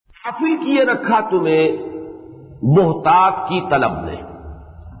غافل کیے رکھا تمہیں بہتات کی طلب نے.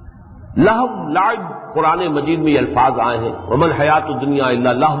 لہو لعب قرآن مجید میں یہ الفاظ آئے ہیں ومن حیات الدنیا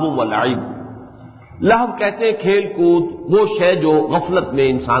الا لہو و لعب. لہو کہتے ہیں کھیل کود، وہ شے جو غفلت میں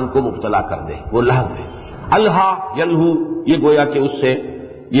انسان کو مبتلا کر دے، وہ لہو ہے. الہا یلہو یہ گویا کہ اس سے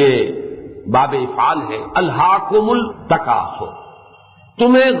یہ باب افعال ہے. الہاکم التکاثر،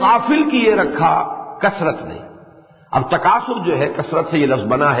 تمہیں غافل کیے رکھا کثرت نے. اب تکاثر جو ہے کثرت سے یہ لفظ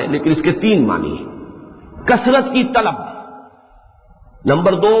بنا ہے لیکن اس کے تین معنی ہیں. کثرت کی طلب،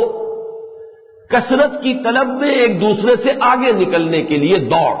 نمبر دو کثرت کی طلب میں ایک دوسرے سے آگے نکلنے کے لیے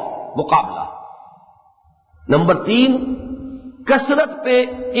دوڑ، مقابلہ. نمبر تین کثرت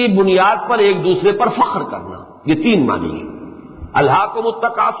کی بنیاد پر ایک دوسرے پر فخر کرنا. یہ تین معنی ہیں. الہاکم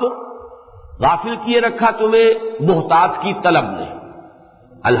التکاثر، غافل کیے رکھا تمہیں بہتات کی طلب نے.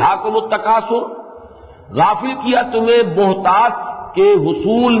 الہاکم التکاثر، غافل کیا تمہیں بہتات کے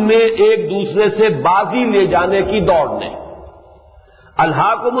حصول میں ایک دوسرے سے بازی لے جانے کی دوڑ نے.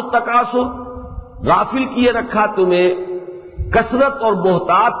 الہاکم التکاثر، غافل کیے رکھا تمہیں کثرت اور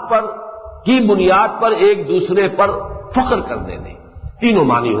بہتات پر کی بنیاد پر ایک دوسرے پر فخر کرنے نے. تینوں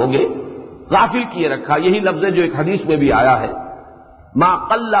معنی ہوں گے. غافل کیے رکھا یہی لفظ ہے جو ایک حدیث میں بھی آیا ہے، ما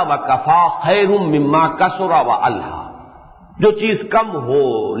قل و کفا خیر مما کثر و الہا. جو چیز کم ہو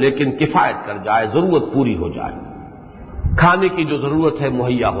لیکن کفایت کر جائے، ضرورت پوری ہو جائے، کھانے کی جو ضرورت ہے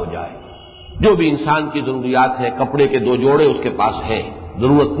مہیا ہو جائے، جو بھی انسان کی ضروریات ہے، کپڑے کے دو جوڑے اس کے پاس ہیں،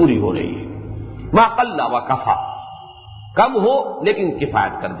 ضرورت پوری ہو رہی ہے. ما قل و کفا، کم ہو لیکن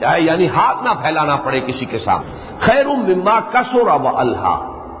کفایت کر جائے، یعنی ہاتھ نہ پھیلانا پڑے کسی کے سامنے. خیر مما کثر و الہا،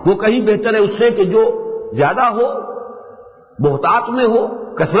 وہ کہیں بہتر ہے اس سے کہ جو زیادہ ہو، بہتات میں ہو،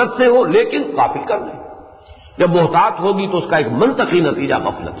 کثرت سے ہو لیکن غافل کر دے. جب بہتات ہوگی تو اس کا ایک منطقی نتیجہ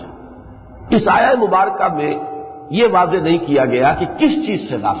غفلت ہے. اس آیہ مبارکہ میں یہ واضح نہیں کیا گیا کہ کس چیز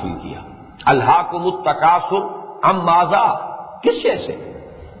سے غافل کیا. الہاکم التکاثر عن ماذا، کس شے سے.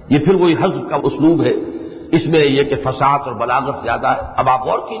 یہ پھر وہی حذف کا اسلوب ہے، اس میں یہ کہ فصاحت اور بلاغت زیادہ ہے. اب آپ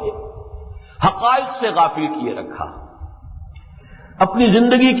غور کیجئے، حقائق سے غافل کیے رکھا، اپنی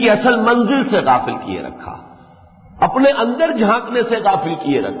زندگی کی اصل منزل سے غافل کیے رکھا، اپنے اندر جھانکنے سے غافل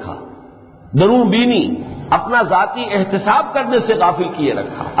کیے رکھا، درون بینی اپنا ذاتی احتساب کرنے سے غافل کیے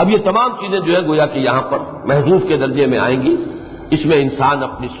رکھا. اب یہ تمام چیزیں جو ہے گویا کہ یہاں پر محذوف کے درجے میں آئیں گی. اس میں انسان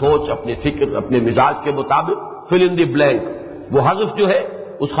اپنی سوچ، اپنی فکر، اپنے مزاج کے مطابق فل ان دی بلینک، وہ حذف جو ہے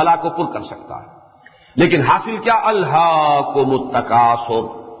اس خلا کو پر کر سکتا ہے. لیکن حاصل کیا؟ الہاکم التکاثر،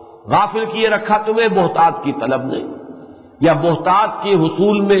 غافل کیے رکھا تمہیں بہتات کی طلب نے، یا بہتات کے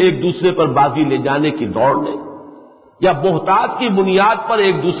حصول میں ایک دوسرے پر بازی لے جانے کی دوڑ نے، یا بہتات کی بنیاد پر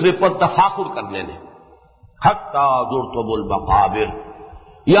ایک دوسرے پر تفاخر کرنے نے. حتی زرتم المقابر،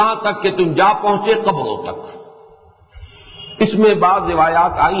 یہاں تک کہ تم جا پہنچے قبروں تک. اس میں بعض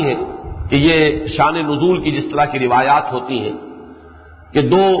روایات آئی ہیں کہ یہ شان نزول کی جس طرح کی روایات ہوتی ہیں کہ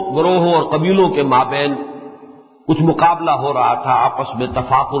دو گروہوں اور قبیلوں کے مابین کچھ مقابلہ ہو رہا تھا، آپس میں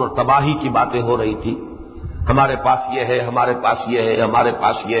تفاخر اور تباہی کی باتیں ہو رہی تھی. ہمارے پاس یہ ہے، ہمارے پاس یہ ہے، ہمارے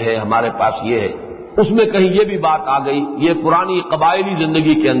پاس یہ ہے، ہمارے پاس یہ ہے. اس میں کہیں یہ بھی بات آ گئی، یہ پرانی قبائلی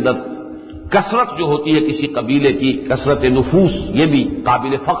زندگی کے اندر کثرت جو ہوتی ہے کسی قبیلے کی، کثرت نفوس، یہ بھی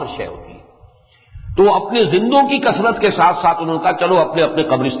قابل فخر شے ہوتی ہے. تو اپنے زندوں کی کثرت کے ساتھ ساتھ انہوں نے کہا چلو اپنے اپنے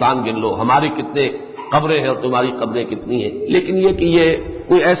قبرستان گن لو، ہماری کتنے قبریں ہیں اور تمہاری قبریں کتنی ہیں. لیکن یہ کہ یہ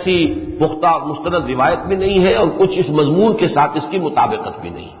کوئی ایسی پختہ مستند روایت بھی نہیں ہے اور کچھ اس مضمون کے ساتھ اس کی مطابقت بھی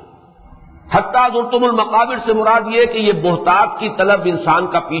نہیں. حتی زرتم المقابر سے مراد یہ کہ یہ بہتات کی طلب انسان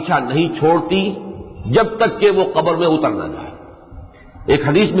کا پیچھا نہیں چھوڑتی جب تک کہ وہ قبر میں اتر نہ جائے. ایک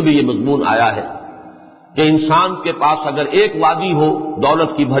حدیث میں بھی یہ مضمون آیا ہے کہ انسان کے پاس اگر ایک وادی ہو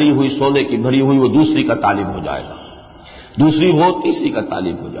دولت کی بھری ہوئی، سونے کی بھری ہوئی، وہ دوسری کا طالب ہو جائے گا، دوسری ہو تیسری کا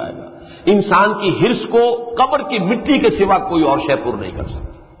طالب ہو جائے گا. انسان کی حرص کو قبر کی مٹی کے سوا کوئی اور شے پر نہیں کر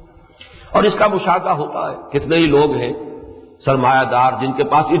سکتی. اور اس کا مشاہدہ ہوتا ہے، کتنے ہی لوگ ہیں سرمایہ دار جن کے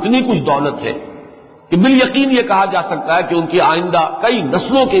پاس اتنی کچھ دولت ہے کہ بالیقین یہ کہا جا سکتا ہے کہ ان کی آئندہ کئی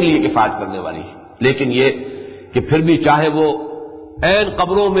نسلوں کے لیے کفایت کرنے والی ہے. لیکن یہ کہ پھر بھی چاہے وہ عین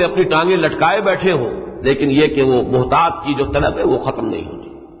قبروں میں اپنی ٹانگیں لٹکائے بیٹھے ہوں، لیکن یہ کہ وہ بہتات کی جو طلب ہے وہ ختم نہیں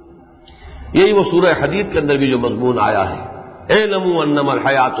ہوتی. یہی وہ سورہ حدید کے اندر بھی جو مضمون آیا ہے، اعلموا انما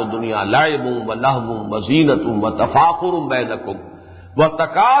الحیات الدنیا لعب ولہو وزینۃ وتفاخر بینکم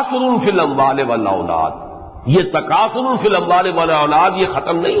وتکاثر فی الاموال والاولاد. یہ تکاثر فی الاموال والاولاد یہ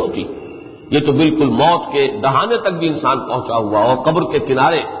ختم نہیں ہوتی. یہ تو بالکل موت کے دہانے تک بھی انسان پہنچا ہوا ہو، قبر کے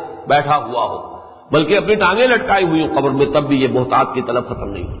کنارے بیٹھا ہوا ہو، بلکہ اپنی ٹانگیں لٹکائی ہوئی ہوں قبر میں، تب بھی یہ بہتات کی طلب ختم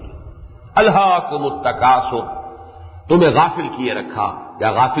نہیں ہوتی. الہاکم التکاثر، تمہیں غافل کیے رکھا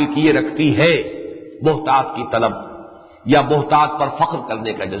یا غافل کیے رکھتی ہے بہتات کی طلب. یا بہتات پر فخر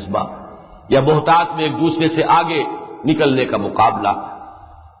کرنے کا جذبہ، یا بہتات میں ایک دوسرے سے آگے نکلنے کا مقابلہ،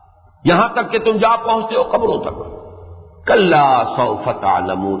 یہاں تک کہ تم جا پہنچتے ہو قبروں تک۔ کلا سوف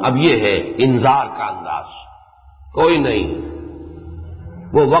تعلمون، اب یہ ہے انذار کا انداز، کوئی نہیں،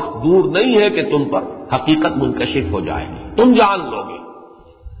 وہ وقت دور نہیں ہے کہ تم پر حقیقت منکشف ہو جائے گی، تم جان لو گے۔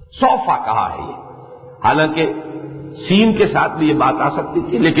 سوفا کہا ہے یہ، حالانکہ سین کے ساتھ بھی یہ بات آ سکتی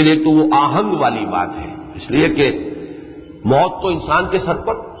تھی، لیکن ایک تو وہ آہنگ والی بات ہے، اس لیے کہ موت تو انسان کے سر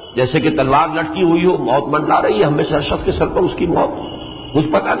پر جیسے کہ تلوار لٹکی ہوئی ہو، موت منڈلا رہی ہے ہمیشہ شخص کے سر پر، اس کی موت کچھ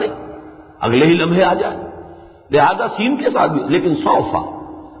پتہ نہیں، اگلے ہی لمحے آ جائے، لہذا سین کے ساتھ بھی۔ لیکن سوفا،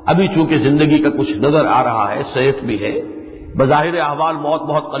 ابھی چونکہ زندگی کا کچھ نظر آ رہا ہے، صحت بھی ہے، بظاہر احوال موت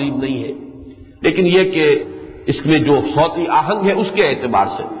بہت قریب نہیں ہے، لیکن یہ کہ اس میں جو صوتی آہنگ ہے اس کے اعتبار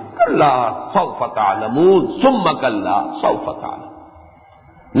سے کلا سوف تعلمون ثم کلا سوف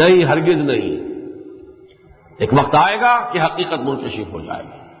تعلمون، نہیں ہرگز نہیں، ایک وقت آئے گا کہ حقیقت منکشف ہو جائے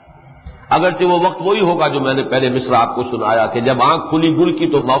گی۔ اگرچہ وہ وقت وہی ہوگا جو میں نے پہلے مصرع آپ کو سنایا کہ جب آنکھ کھلی گل کی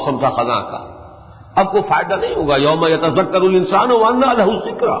تو موسم تھا خزاں کا، اب کوئی فائدہ نہیں ہوگا۔ یوم یتذکر الانسان وانى له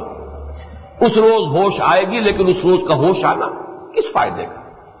الذکریٰ، اس روز ہوش آئے گی، لیکن اس روز کا ہوش آنا کس فائدے کا،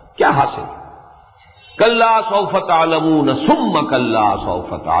 کیا حاصل؟ کلا سوف تعلمون ثم کلا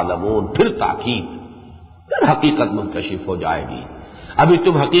سوف تعلمون، پھر تاکید، پھر حقیقت منکشف ہو جائے گی۔ ابھی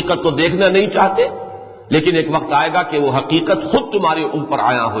تم حقیقت کو دیکھنا نہیں چاہتے، لیکن ایک وقت آئے گا کہ وہ حقیقت خود تمہارے اوپر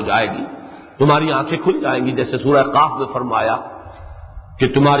عیاں ہو جائے گی، تمہاری آنکھیں کھل جائیں گی، جیسے سورہ قاف میں فرمایا کہ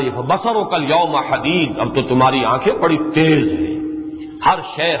تمہاری بصرک الیوم حدید، اب تو تمہاری آنکھیں بڑی تیز ہیں، ہر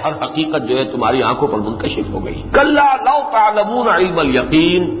شے، ہر حقیقت جو ہے تمہاری آنکھوں پر منکشف ہو گئی۔ کلا لو تعلمون علم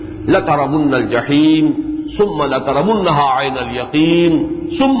الیقین لترون الجحیم ثم لترونها عین الیقین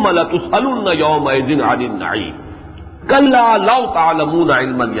ثم لتسألن یومئذ عن النعیم۔ کلا لو تعلمون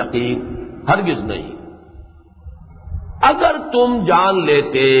علم الیقین، ہرگز نہیں، اگر تم جان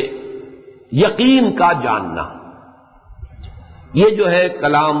لیتے یقین کا جاننا، یہ جو ہے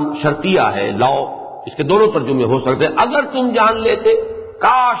کلام شرطیہ ہے، لو، اس کے دونوں ترجمے ہو سکتے ہیں۔ اگر تم جان لیتے،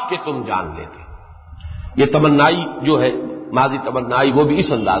 کاش کہ تم جان لیتے، یہ تمنائی جو ہے، ماضی تمنائی، وہ بھی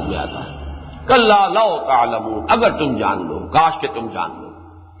اس انداز میں آتا ہے، کلا لو تعلمون، اگر تم جان لو، کاش کہ تم جان لو۔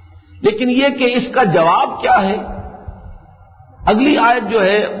 لیکن یہ کہ اس کا جواب کیا ہے؟ اگلی آیت جو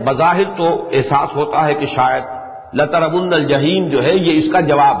ہے بظاہر تو احساس ہوتا ہے کہ شاید لترون الجحیم جو ہے یہ اس کا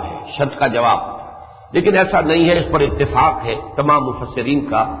جواب ہے، شرط کا جواب، لیکن ایسا نہیں ہے، اس پر اتفاق ہے تمام مفسرین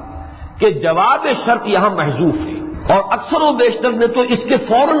کا کہ جواب شرط یہاں محذوف ہے، اور اکثر و بیشتر نے تو اس کے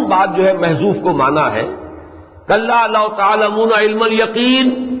فوراً بعد جو ہے محذوف کو مانا ہے، کلا لو تعلمون علم الیقین،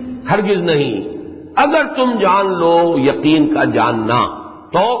 ہرگز نہیں، اگر تم جان لو یقین کا جاننا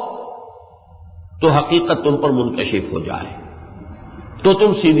تو حقیقت تم پر منکشف ہو جائے، تو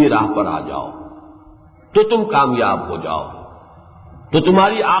تم سیدھی راہ پر آ جاؤ، تو تم کامیاب ہو جاؤ، تو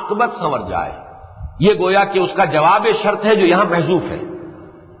تمہاری عاقبت سنور جائے۔ یہ گویا کہ اس کا جواب شرط ہے جو یہاں محذوف ہے،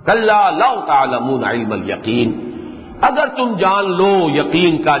 کلا لو تعلمون علم الیقین، اگر تم جان لو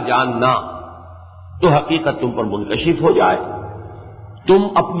یقین کا جاننا تو حقیقت تم پر منکشف ہو جائے، تم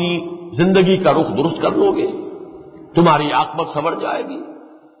اپنی زندگی کا رخ درست کر لو گے، تمہاری عاقبت سنور جائے گی،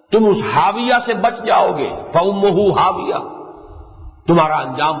 تم اس حاویہ سے بچ جاؤ گے، فَأُمُّهُ حاویہ، تمہارا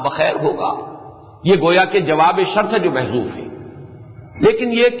انجام بخیر ہوگا۔ یہ گویا کہ جواب شرط ہے جو محذوف ہے۔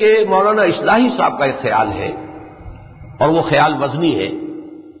 لیکن یہ کہ مولانا اصلاحی صاحب کا ایک خیال ہے، اور وہ خیال وزنی ہے،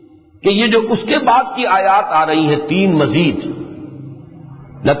 کہ یہ جو اس کے بعد کی آیات آ رہی ہیں تین مزید،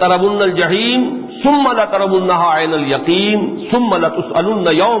 لترون الجحیم ثم لترونها عین الیقین ثم لتسألن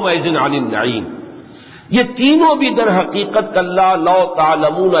یومئذ عن النعیم، یہ تینوں بھی در حقیقت کلا لو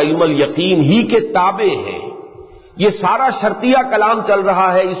تعلمون علم الیقین ہی کے تابع ہیں۔ یہ سارا شرطیہ کلام چل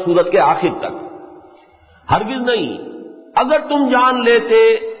رہا ہے اس سورت کے آخر تک۔ ہرگز نہیں، اگر تم جان لیتے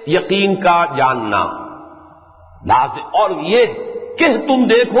یقین کا جاننا، لازم، اور یہ کہ تم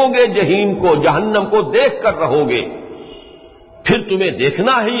دیکھو گے جہنم کو، جہنم کو دیکھ کر رہو گے، پھر تمہیں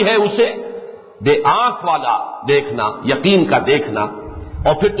دیکھنا ہی ہے اسے، آنکھ والا دیکھنا، یقین کا دیکھنا،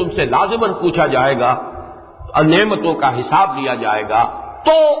 اور پھر تم سے لازماً پوچھا جائے گا اور نعمتوں کا حساب لیا جائے گا،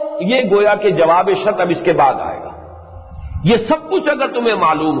 تو یہ گویا کہ جواب شرط اب اس کے بعد آئے گا۔ یہ سب کچھ اگر تمہیں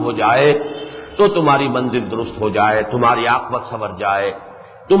معلوم ہو جائے تو تمہاری منزل درست ہو جائے، تمہاری عاقبت سنور جائے،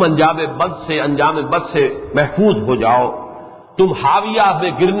 تم انجام بد سے محفوظ ہو جاؤ، تم حاویہ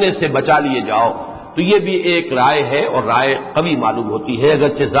میں گرنے سے بچا لیے جاؤ، تو یہ بھی ایک رائے ہے، اور رائے قوی معلوم ہوتی ہے۔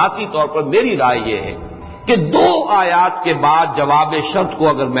 اگرچہ ذاتی طور پر میری رائے یہ ہے کہ دو آیات کے بعد جواب شرط کو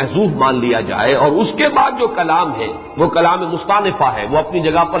اگر محذوف مان لیا جائے، اور اس کے بعد جو کلام ہے وہ کلام مستانفہ ہے، وہ اپنی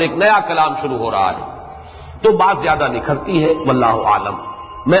جگہ پر ایک نیا کلام شروع ہو رہا ہے، تو بات زیادہ نکھرتی ہے، واللہ عالم۔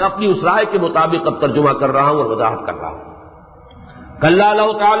 میں اپنی اس رائے کے مطابق اب ترجمہ کر رہا ہوں اور وضاحت کر رہا ہوں۔ کلا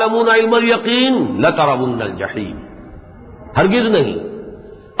لو تعلمون علم الیقین لترون الجحیم، ہرگز نہیں،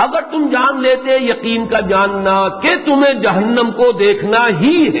 اگر تم جان لیتے یقین کا جاننا کہ تمہیں جہنم کو دیکھنا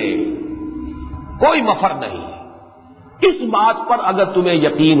ہی ہے، کوئی مفر نہیں، اس بات پر اگر تمہیں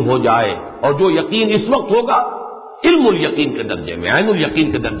یقین ہو جائے، اور جو یقین اس وقت ہوگا علم الیقین کے درجے میں، عین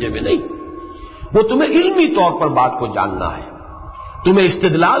الیقین کے درجے میں نہیں، وہ تمہیں علمی طور پر بات کو جاننا ہے، تمہیں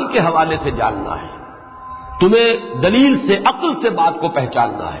استدلال کے حوالے سے جاننا ہے، تمہیں دلیل سے عقل سے بات کو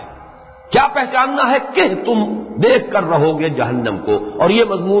پہچاننا ہے۔ کیا پہچاننا ہے؟ کہ تم دیکھ کر رہو گے جہنم کو، اور یہ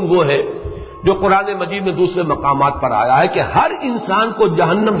مضمون وہ ہے جو قرآن مجید میں دوسرے مقامات پر آیا ہے کہ ہر انسان کو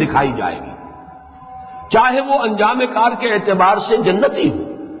جہنم دکھائی جائے گی، چاہے وہ انجام کار کے اعتبار سے جنتی ہو،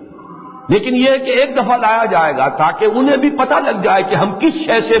 لیکن یہ ہے کہ ایک دفعہ لایا جائے گا تاکہ انہیں بھی پتہ لگ جائے کہ ہم کس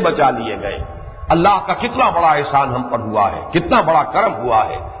شے سے بچا لیے گئے، اللہ کا کتنا بڑا احسان ہم پر ہوا ہے، کتنا بڑا کرم ہوا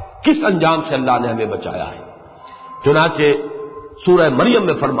ہے، کس انجام سے اللہ نے ہمیں بچایا ہے۔ چنانچہ سورہ مریم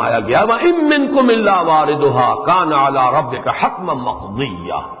میں فرمایا گیا وَإِن مِّنكُمْ إِلَّا وَارِدُهَا كَانَ عَلَىٰ رَبِّكَ حَتْمًا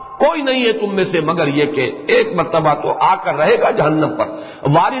مَّقْضِيًّا، کوئی نہیں ہے تم میں سے مگر یہ کہ ایک مرتبہ تو آ کر رہے گا جہنم پر۔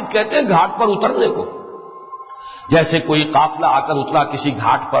 وارد کہتے ہیں گھاٹ پر اترنے کو، جیسے کوئی قافلہ آ کر اترا کسی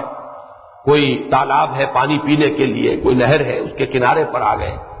گھاٹ پر، کوئی تالاب ہے پانی پینے کے لیے، کوئی نہر ہے اس کے کنارے پر آ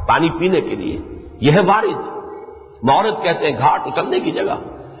گئے پانی پینے کے لیے، یہ ہے وارد۔ مورد کہتے ہیں گھاٹ، اترنے کی جگہ۔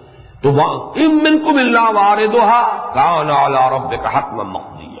 تو وہاں ان منکم الا واردھا کان علی ربک حتما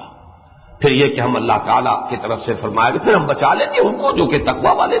مقضیا، پھر یہ کہ ہم اللہ تعالیٰ کی طرف سے فرمایا کہ پھر ہم بچا لیں گے ان کو جو کہ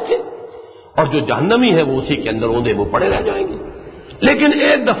تقوی والے تھے، اور جو جہنمی ہے وہ اسی کے اندر اوندے وہ پڑے رہ جائیں گے، لیکن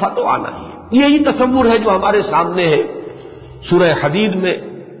ایک دفعہ تو آنا ہی ہے۔ یہی تصور ہے جو ہمارے سامنے ہے۔ سورہ حدید میں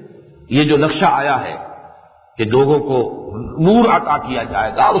یہ جو نقشہ آیا ہے کہ لوگوں کو نور عطا کیا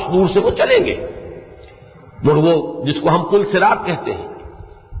جائے گا اور اس نور سے وہ چلیں گے، وہ جس کو ہم پل صراط کہتے ہیں،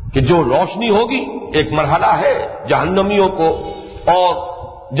 کہ جو روشنی ہوگی، ایک مرحلہ ہے جہنمیوں کو اور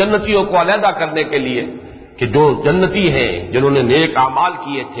جنتیوں کو علیحدہ کرنے کے لیے، کہ جو جنتی ہیں جنہوں نے نیک اعمال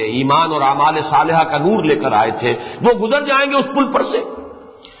کیے تھے، ایمان اور اعمال صالحہ کا نور لے کر آئے تھے، وہ گزر جائیں گے اس پل پر سے،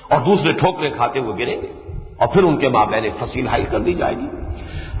 اور دوسرے ٹھوکریں کھاتے ہوئے گریں گے، اور پھر ان کے مابین فصیل حائل کر دی جائے گی۔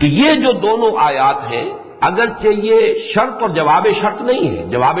 تو یہ جو دونوں آیات ہیں، اگرچہ یہ شرط اور جواب شرط نہیں ہے،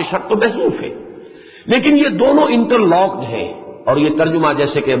 جواب شرط تو محذوف ہے، لیکن یہ دونوں انٹر لاکڈ ہیں، اور یہ ترجمہ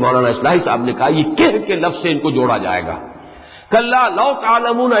جیسے کہ مولانا اصلاحی صاحب نے کہا، یہ کہہ کے لفظ سے ان کو جوڑا جائے گا۔ کلا لو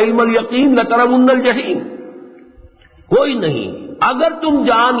تعلمون علم الیقین لترون الجحیم، کوئی نہیں، اگر تم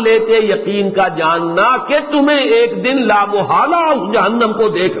جان لیتے یقین کا جاننا کہ تمہیں ایک دن لامحالہ اس جہنم کو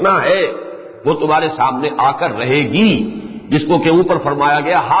دیکھنا ہے، وہ تمہارے سامنے آ کر رہے گی، جس کو کہ اوپر فرمایا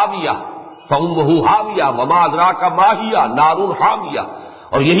گیا حاویہ فأمہ حاویہ وما ادراک ما ہی نار حامیہ،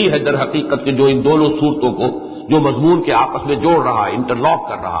 اور یہی ہے در حقیقت کہ جو ان دونوں صورتوں کو جو مضمون کے آپس میں جوڑ رہا ہے، انٹرلاک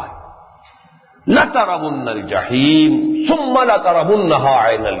کر رہا ہے۔ لَتَرَوُنَّ الْجَحِيمَ ثُمَّ لَتَرَوُنَّهَا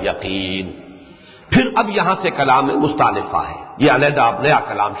عَيْنَ الْيَقِينِ، پھر اب یہاں سے کلام مستانفہ ہے، یہ علیحدہ اب نیا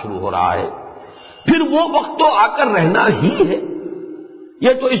کلام شروع ہو رہا ہے۔ پھر وہ وقت تو آ کر رہنا ہی ہے،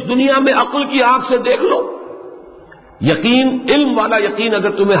 یہ تو اس دنیا میں عقل کی آنکھ سے دیکھ لو، یقین، علم والا یقین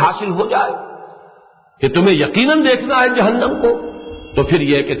اگر تمہیں حاصل ہو جائے کہ تمہیں یقیناً دیکھنا ہے جہنم کو، تو پھر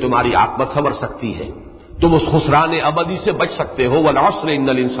یہ کہ تمہاری عاقبت سنور سکتی ہے، تم اس خسران ابدی سے بچ سکتے ہو۔ وَالْعَصْرِ إِنَّ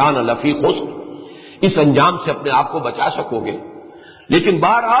الْإِنسَانَ لَفِي خُسْرٍ، اس انجام سے اپنے آپ کو بچا سکو گے۔ لیکن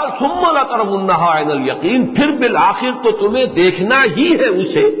بہرحال ثُمَّ لَتَرَوُنَّهَا عَيْنَ الْيَقِينِ، پھر بالآخر تو تمہیں دیکھنا ہی ہے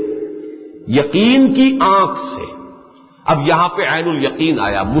اسے یقین کی آنکھ سے۔ اب یہاں پہ عین الیقین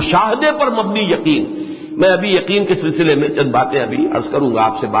آیا، مشاہدے پر مبنی یقین۔ میں ابھی یقین کے سلسلے میں چند باتیں ابھی عرض کروں گا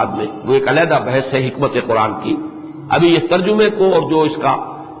آپ سے بعد میں، وہ ایک علیحدہ بحث ہے حکمت قرآن کی۔ ابھی اس ترجمے کو اور جو اس کا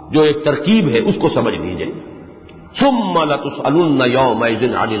جو ایک ترکیب ہے اس کو سمجھ لیجیے۔ ثم لتسألن یومئذ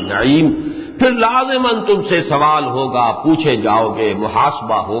عن النعیم، پھر لازماً تم سے سوال ہوگا، پوچھے جاؤ گے،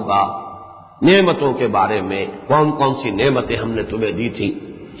 محاسبہ ہوگا نعمتوں کے بارے میں، کون کون سی نعمتیں ہم نے تمہیں دی تھیں۔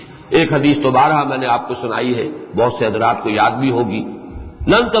 ایک حدیث تو بارہا میں نے آپ کو سنائی ہے، بہت سے حضرات کو یاد بھی ہوگی،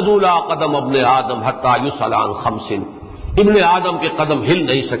 لن تزول قدم ابن آدم حتی یسأل عن خمس، ابن آدم کے قدم ہل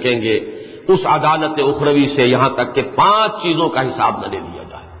نہیں سکیں گے اس عدالت اخروی سے یہاں تک کہ 5 چیزوں کا حساب نہ لے لیا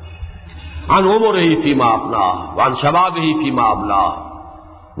جائے، عن عمرہ فیما افناہ وعن شبابہ فیما ابلاہ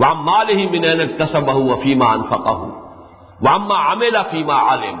وعن مالہ من این اکتسبہ وفیما انفقہ وعما عمل فیما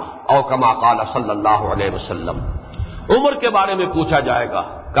علمہ، او کما قال صلی اللہ علیہ وسلم۔ عمر کے بارے میں پوچھا جائے گا،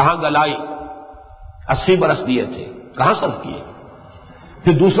 کہاں گلائی، 80 برس دیے تھے، کہاں صرف کیے۔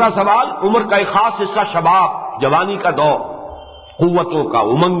 پھر دوسرا سوال، عمر کا ایک خاص حصہ شباب، جوانی کا دور، قوتوں کا،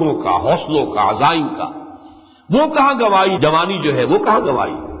 امنگوں کا، حوصلوں کا، عزائم کا، وہ کہاں گوائی، جوانی جو ہے وہ کہاں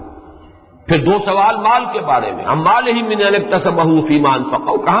گوائی۔ پھر 2 سوال مال کے بارے میں، اموال ہی من اکتسبہ فیما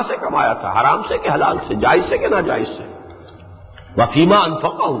انفقہ، کہاں سے کمایا تھا، حرام سے کہ حلال سے، جائز سے کہ ناجائز سے۔ وفیما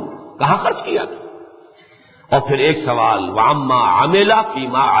انفقہ، کہاں خرچ کیا تھا؟ اور پھر ایک سوال وعما عمل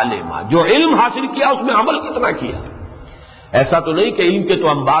فیما علم، جو علم حاصل کیا اس میں عمل کتنا کیا؟ ایسا تو نہیں کہ علم کے تو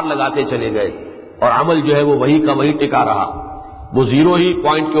انبار لگاتے چلے گئے اور عمل جو ہے وہ وہی کا وہی ٹکا رہا، وہ زیرو ہی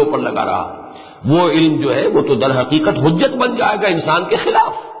پوائنٹ کے اوپر لگا رہا۔ وہ علم جو ہے وہ تو در حقیقت حجت بن جائے گا انسان کے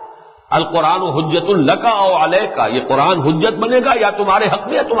خلاف۔ القرآن حجت لک او علیک، یہ قرآن حجت بنے گا یا تمہارے حق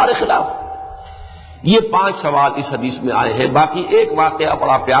میں یا تمہارے خلاف۔ یہ 5 سوال اس حدیث میں آئے ہیں۔ باقی ایک واقعہ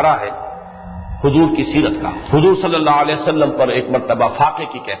بڑا پیارا ہے حضور کی سیرت کا۔ حضور صلی اللہ علیہ وسلم پر ایک مرتبہ فاقے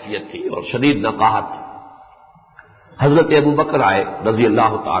کی کیفیت تھی اور شدید نقاہت تھی۔ حضرت ابو بکر آئے رضی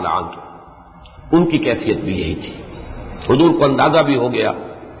اللہ تعالی عنہ، ان کی کیفیت بھی یہی تھی۔ حضور کو اندازہ بھی ہو گیا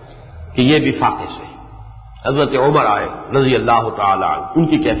کہ یہ بھی فاقے سے۔ حضرت عمر آئے رضی اللہ تعالی عنہ، ان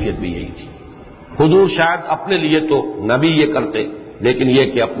کی کیفیت بھی یہی تھی۔ حضور شاید اپنے لیے تو نہ بھی یہ کرتے، لیکن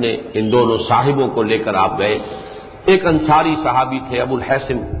یہ کہ اپنے ان دونوں صاحبوں کو لے کر آپ گئے۔ ایک انصاری صحابی تھے ابو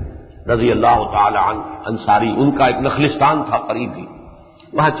الحسن رضی اللہ تعالی عنہ، انصاری، ان کا ایک نخلستان تھا قریب ہی،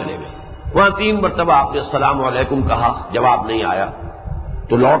 وہاں چلے گئے۔ وہاں 3 مرتبہ آپ نے السلام علیکم کہا، جواب نہیں آیا،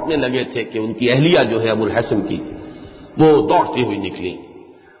 تو لوٹنے لگے تھے کہ ان کی اہلیہ جو ہے ابو الحسن کی، وہ دوڑتی ہوئی نکلی۔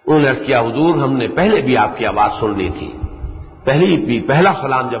 انہوں نے عرض کیا حضور ہم نے پہلے بھی آپ کی آواز سن لی تھی، پہلا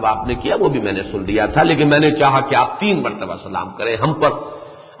سلام جب آپ نے کیا وہ بھی میں نے سن لیا تھا، لیکن میں نے چاہا کہ آپ 3 مرتبہ سلام کریں، ہم پر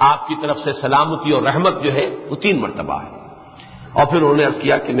آپ کی طرف سے سلامتی اور رحمت جو ہے وہ 3 مرتبہ ہے۔ اور پھر انہوں نے عرض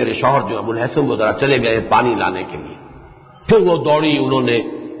کیا کہ میرے شوہر جو ابو الحسن وہ ذرا چلے گئے پانی لانے کے لیے۔ پھر وہ دوڑی، انہوں نے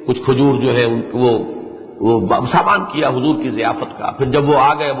کچھ کھجور جو ہے وہ سامان کیا حضور کی ضیافت کا۔ پھر جب وہ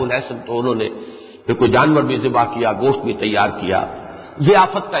آ گئے ابو الحسن تو انہوں نے پھر کوئی جانور بھی ذبح کیا، گوشت بھی تیار کیا،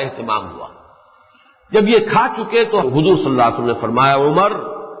 ضیافت کا اہتمام ہوا۔ جب یہ کھا چکے تو حضور صلی اللہ علیہ وسلم نے فرمایا عمر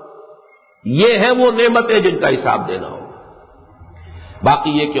یہ ہیں وہ نعمتیں جن کا حساب دینا ہوگا۔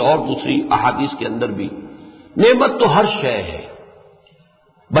 باقی یہ کہ اور دوسری احادیث کے اندر بھی نعمت تو ہر شے ہے،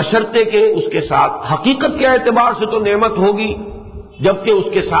 بشرطے کہ اس کے ساتھ حقیقت کے اعتبار سے تو نعمت ہوگی جبکہ اس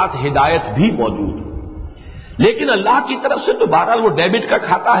کے ساتھ ہدایت بھی موجود ہو، لیکن اللہ کی طرف سے تو بہرحال وہ ڈیبٹ کا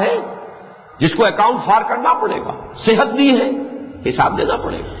کھاتا ہے جس کو اکاؤنٹ فار کرنا پڑے گا۔ صحت دی ہے، حساب دینا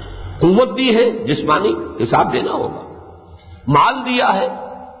پڑے گا۔ قوت دی ہے جسمانی، حساب دینا ہوگا۔ مال دیا ہے،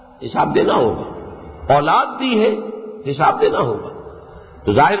 حساب دینا ہوگا۔ اولاد دی ہے، حساب دینا ہوگا۔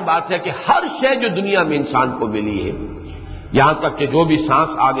 تو ظاہر بات ہے کہ ہر شے جو دنیا میں انسان کو ملی ہے، یہاں تک کہ جو بھی سانس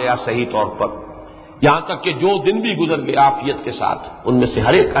آ گیا صحیح طور پر، یہاں تک کہ جو دن بھی گزر گئے عافیت کے ساتھ، ان میں سے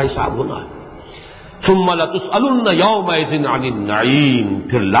ہر ایک کا حساب ہونا ہے۔ ثم لتسألن یومئذ عن النعیم،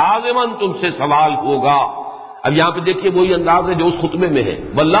 پھر لازماً تم سے سوال ہوگا۔ اب یہاں پہ دیکھیے وہی انداز ہے جو اس خطبے میں ہے،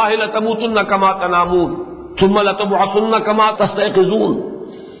 واللہ لتموتن کما تنامون ثم لتبعثن کما تستيقظون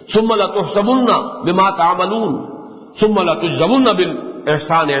ثم لتحسبن بما تعملون ثم لتجزون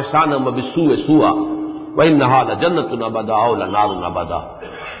بالاحسان احسانا وبالسوء سوءا وانها لجنۃ ابدا او لنار ابدا۔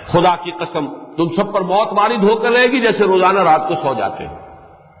 خدا کی قسم تم سب پر موت وارد ہو کر رہے گی جیسے روزانہ رات کو سو جاتے ہیں،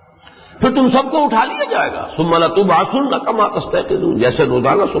 پھر تم سب کو اٹھا لیا جائے گا۔ ثم لتبعثن کما تستيقظون، جیسے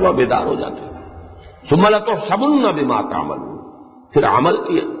روزانہ صبح بیدار ہو جاتے ہیں۔ ثم لتحسبن بما تعملون، پھر عمل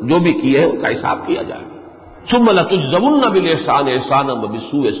کیا جو بھی کیے ہیں ان کا حساب کیا جائے گا۔ ثم لتجزون بالاحسان احسانا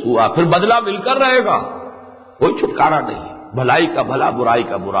وبالسوء سوءا، پھر بدلہ مل کر رہے گا، کوئی چھٹکارا نہیں، بھلائی کا بھلا برائی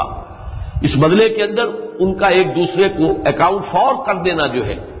کا برا۔ اس بدلے کے اندر ان کا ایک دوسرے کو اکاؤنٹ فار کر دینا جو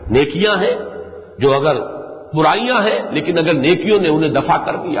ہے، نیکیاں ہیں جو اگر برائیاں ہیں لیکن اگر نیکیوں نے انہیں دفع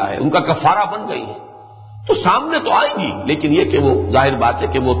کر دیا ہے، ان کا کفارہ بن گئی ہے، تو سامنے تو آئیں گی، لیکن یہ کہ وہ ظاہر بات ہے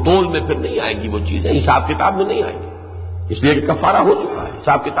کہ وہ تول میں پھر نہیں آئیں گی، وہ چیزیں حساب کتاب میں نہیں آئیں گی، اس لیے کہ کفارہ ہو چکا ہے،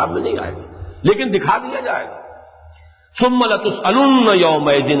 حساب کتاب میں نہیں آئے گا، لیکن دکھا دیا جائے گا۔ ثم لتسألن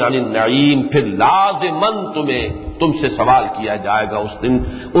یومئذ عن النعیم، پھر لازماً تم سے سوال کیا جائے گا اس دن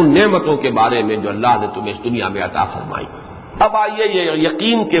ان نعمتوں کے بارے میں جو اللہ نے تمہیں اس دنیا میں عطا فرمائی۔ اب آئیے یہ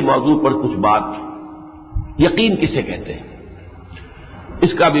یقین کے موضوع پر کچھ بات، یقین کسے کہتے ہیں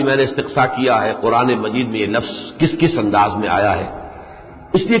اس کا بھی میں نے استقصا کیا ہے، قرآن مجید میں یہ لفظ کس کس انداز میں آیا ہے،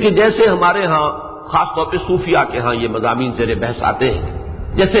 اس لیے کہ جیسے ہمارے ہاں خاص طور پہ صوفیہ کے ہاں یہ مضامین زیر بحث آتے ہیں،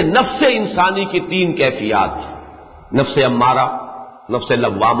 جیسے نفس انسانی کی 3 کیفیات، نفس امارہ، نفس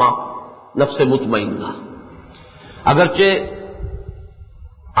لوامہ، نفس مطمئنہ۔ اگرچہ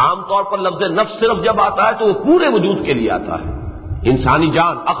عام طور پر لفظ نفس صرف جب آتا ہے تو وہ پورے وجود کے لیے آتا ہے، انسانی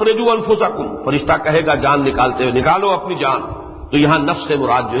جان، اخرجوا انفسکم، فرشتہ کہے گا جان نکالتے ہوئے نکالو اپنی جان، تو یہاں نفس سے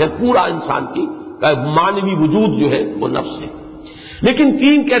مراد جو ہے پورا انسان کی مانوی وجود جو ہے وہ نفس ہے۔ لیکن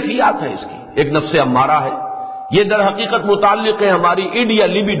 3 کیفیات ہیں اس کی، ایک نفس امارہ ہے، یہ در حقیقت متعلق ہے ہماری ایڈ یا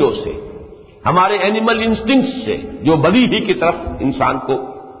لیبیڈو سے، ہمارے اینیمل انسٹنکٹ سے، جو بدی ہی کی طرف انسان کو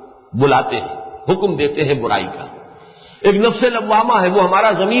بلاتے ہیں، حکم دیتے ہیں برائی کا۔ ایک نفس لوامہ ہے، وہ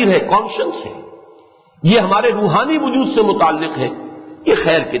ہمارا ضمیر ہے، کانشنس ہے، یہ ہمارے روحانی وجود سے متعلق ہے، یہ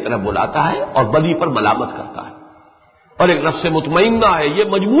خیر کی طرف بلاتا ہے اور بدی پر ملامت کرتا ہے۔ اور ایک نفس مطمئنہ ہے، یہ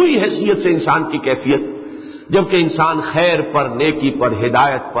مجموعی حیثیت سے انسان کی کیفیت، جبکہ انسان خیر پر، نیکی پر،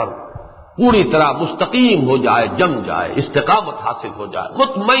 ہدایت پر پوری طرح مستقیم ہو جائے، جم جائے، استقامت حاصل ہو جائے،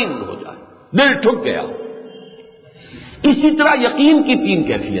 مطمئن ہو جائے، دل ٹھک گیا۔ اسی طرح یقین کی تین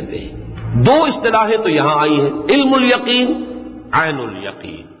کیفیتیں ہیں، دو اصطلاحیں تو یہاں آئی ہیں، علم الیقین، عین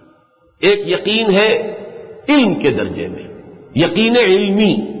الیقین۔ ایک یقین ہے علم کے درجے میں، یقین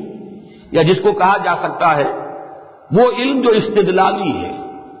علمی، یا جس کو کہا جا سکتا ہے وہ علم جو استدلالی ہے،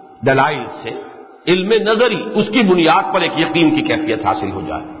 دلائل سے، علم نظری، اس کی بنیاد پر ایک یقین کی کیفیت حاصل ہو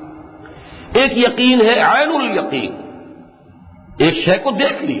جائے۔ ایک یقین ہے عین الیقین، ایک شے کو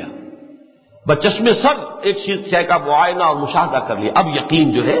دیکھ لیا، بچشم سر ایک شے کا معائنہ اور مشاہدہ کر لیا، اب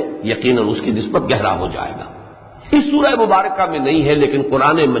یقین جو ہے یقیناً اس کی نسبت گہرا ہو جائے گا۔ اس سورہ مبارکہ میں نہیں ہے لیکن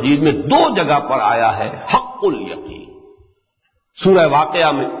قرآن مجید میں دو جگہ پر آیا ہے حق الیقین۔ سورہ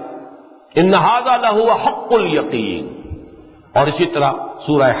واقعہ میں ان ھذا لہو حق الیقین، اور اسی طرح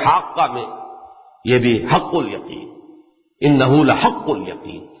سورہ حاقہ میں یہ بھی حق الیقین، انہ لحق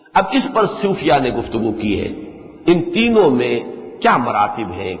الیقین۔ اب اس پر صوفیاء نے گفتگو کی ہے، ان تینوں میں کیا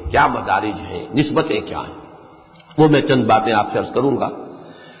مراتب ہیں، کیا مدارج ہیں، نسبتیں کیا ہیں، وہ میں چند باتیں آپ سے عرض کروں گا،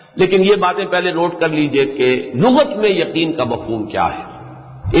 لیکن یہ باتیں پہلے نوٹ کر لیجئے کہ لغت میں یقین کا مفہوم کیا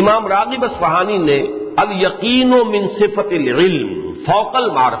ہے۔ امام راغب اصفہانی نے الیقین من صفت العلم فوق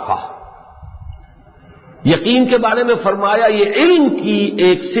المعرفہ، یقین کے بارے میں فرمایا یہ علم کی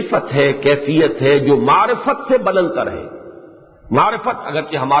ایک صفت ہے، کیفیت ہے جو معرفت سے بلند تر ہے۔ معرفت،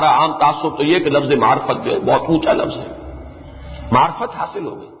 اگرچہ ہمارا عام تاثر تو یہ کہ لفظ معرفت جو ہے بہت اونچا لفظ ہے، معرفت حاصل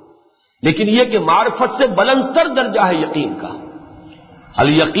ہو گئی، لیکن یہ کہ معرفت سے بلند تر درجہ ہے یقین کا۔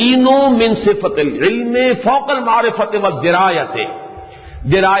 الیقین من صفت العلم فوق المعرفت والدرایت،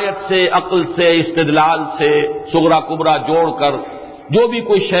 درایت سے، عقل سے، استدلال سے، صغرا کبرا جوڑ کر جو بھی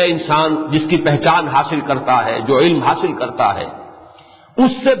کوئی شے انسان جس کی پہچان حاصل کرتا ہے، جو علم حاصل کرتا ہے،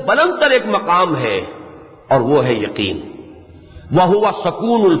 اس سے بلند تر ایک مقام ہے اور وہ ہے یقین۔ وہو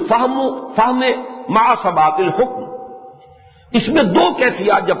سکون الفہم مع ثبات الحکم۔ اس میں دو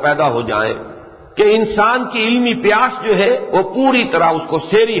کیفیات جب پیدا ہو جائیں کہ انسان کی علمی پیاس جو ہے وہ پوری طرح اس کو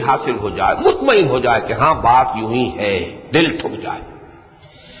سیری حاصل ہو جائے، مطمئن ہو جائے کہ ہاں بات یوں ہی ہے، دل ٹھک جائے۔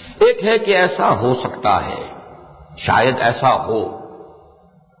 ایک ہے کہ ایسا ہو سکتا ہے، شاید ایسا ہو،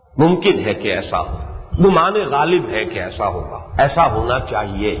 ممکن ہے کہ ایسا ہو، گمان غالب ہے کہ ایسا ہوگا، ایسا ہونا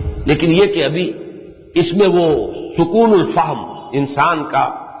چاہیے، لیکن یہ کہ ابھی اس میں وہ سکون الفہم،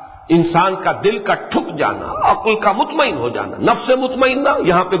 انسان کا دل کا ٹھک جانا، عقل کا مطمئن ہو جانا، نفس مطمئنہ،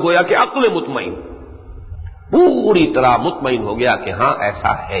 یہاں پہ گویا کہ عقل مطمئن پوری طرح مطمئن ہو گیا کہ ہاں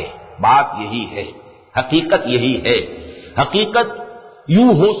ایسا ہے، بات یہی ہے، حقیقت یہی ہے، حقیقت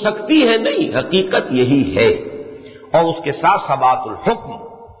یوں ہو سکتی ہے نہیں، حقیقت یہی ہے، اور اس کے ساتھ ثبات الحکم،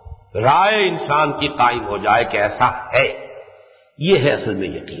 رائے انسان کی قائم ہو جائے کہ ایسا ہے، یہ ہے اصل میں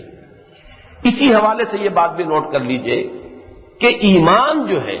یقین۔ اسی حوالے سے یہ بات بھی نوٹ کر لیجئے کہ ایمان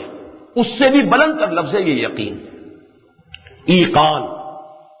جو ہے اس سے بھی بلند تر لفظ ہے یہ یقین، ایقان،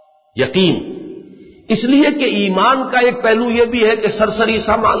 یقین، اس لیے کہ ایمان کا ایک پہلو یہ بھی ہے کہ سرسری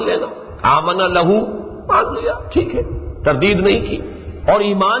سا مان لینا، آمنا لہو، مان لیا، ٹھیک ہے، تردید نہیں کی، اور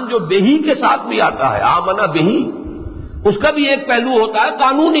ایمان جو بہی کے ساتھ بھی آتا ہے، آمنا بہی، اس کا بھی ایک پہلو ہوتا ہے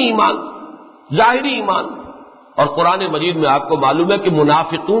قانونی ایمان، ظاہری ایمان۔ اور قرآن مجید میں آپ کو معلوم ہے کہ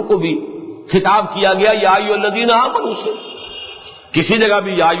منافقوں کو بھی خطاب کیا گیا یا ایھا الذین آمنوا سے، کسی جگہ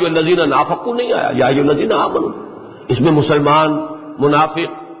بھی یا ایھا الذین نافقوا نہیں آیا، یا ایھا الذین آمنوا، اس میں مسلمان،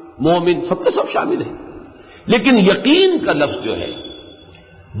 منافق، مومن سب کے سب شامل ہیں۔ لیکن یقین کا لفظ جو ہے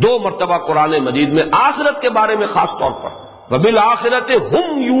دو مرتبہ قرآن مجید میں آخرت کے بارے میں خاص طور پر وبالآخرۃ ھم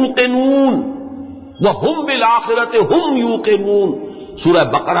یوقنون، وَهُمْ بِالْآخِرَةِ هُمْ يُوقِنُونَ، سورہ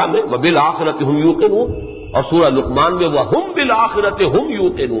بقرہ میں وَبِالْآخِرَةِ هُمْ يُوقِنُونَ، اور سورہ لقمان میں وَهُمْ بِالْآخِرَةِ هُمْ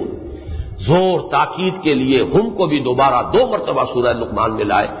يُوقِنُونَ، زور تاکید کے لیے ہم کو بھی دوبارہ دو مرتبہ سورہ لقمان میں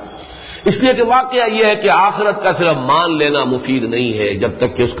لائے، اس لیے کہ واقعہ یہ ہے کہ آخرت کا صرف مان لینا مفید نہیں ہے جب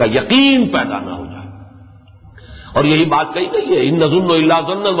تک کہ اس کا یقین پیدا نہ ہو جائے، اور یہی بات کہی گئی ہے، اِن نَظُنُّ إِلَّا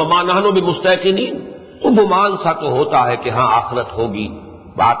ظَنًّا وَمَا نَحْنُ بِمُسْتَيْقِنِينَ، تو گمان سا تو ہوتا ہے کہ ہاں آخرت ہوگی،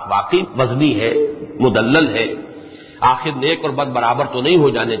 بات واقعی وزنی ہے، مدلل ہے، آخر نیک اور بد برابر تو نہیں ہو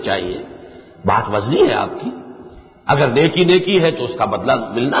جانے چاہیے، بات وزنی ہے آپ کی، اگر نیکی نیکی ہے تو اس کا بدلہ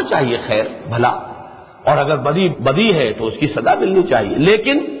ملنا چاہیے، خیر بھلا، اور اگر بدی بدی ہے تو اس کی سزا ملنی چاہیے،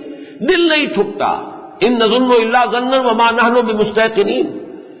 لیکن دل نہیں ٹھکتا، ان نظن الا ظنا وما نحن بمستيقنين،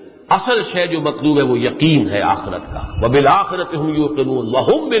 اصل شے جو مطلوب ہے وہ یقین ہے آخرت کا، وبالآخرۃ هم یوقنون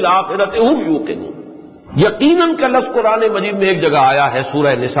وهم بالآخرۃ هم یوقنون۔ یقیناً کا لفظ قرآن مجید میں ایک جگہ آیا ہے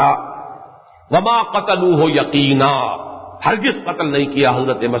سورہ نساء، وما قتلوہ یقینا، ہرگز قتل نہیں کیا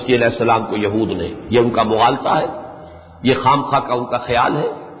حضرت مسیح علیہ السلام کو یہود نے. یہ ان کا مغالطہ ہے، یہ خامخواہ کا ان کا خیال ہے،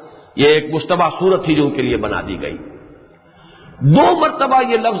 یہ ایک مشتبہ صورت تھی جو ان کے لیے بنا دی گئی. 2 مرتبہ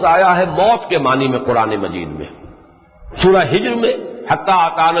یہ لفظ آیا ہے موت کے معنی میں قرآن مجید میں، سورہ ہجر میں حتی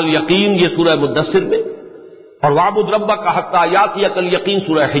اتانا الیقین، یہ سورہ مدثر میں، اور وعبد ربک حتی یاتیک الیقین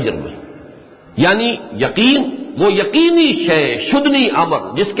سورہ ہجر میں. یعنی یقین وہ یقینی شے، شدنی امر،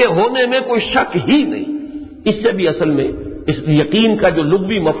 جس کے ہونے میں کوئی شک ہی نہیں. اس سے بھی اصل میں اس یقین کا جو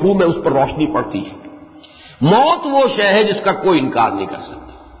لغوی مفہوم ہے اس پر روشنی پڑتی ہے. موت وہ شے ہے جس کا کوئی انکار نہیں کر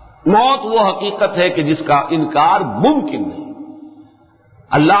سکتا. موت وہ حقیقت ہے کہ جس کا انکار ممکن نہیں.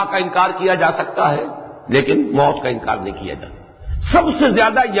 اللہ کا انکار کیا جا سکتا ہے لیکن موت کا انکار نہیں کیا جاتا. سب سے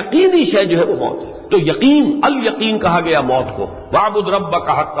زیادہ یقینی شے جو ہے وہ موت ہے. تو یقین، الیقین کہا گیا موت کو. وَاعْبُدْ رَبَّكَ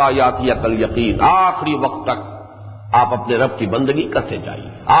حَتَّىٰ يَأْتِيَكَ الْيَقِينُ، آخری وقت تک آپ اپنے رب کی بندگی کرتے جائیے.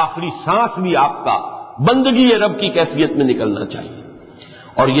 آخری سانس بھی آپ کا بندگی رب کی کیفیت میں نکلنا چاہیے.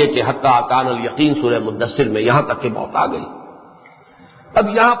 اور یہ کہ حَتَّىٰ أَتَانَا الْيَقِينُ سورہ مدثر میں یہاں تک کہ موت آ گئی.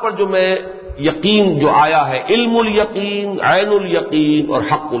 اب یہاں پر جو میں یقین جو آیا ہے، علم الیقین، عین الیقین اور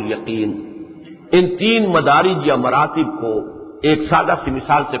حق الیقین، ان 3 مدارج یا مراتب کو ایک سادہ سی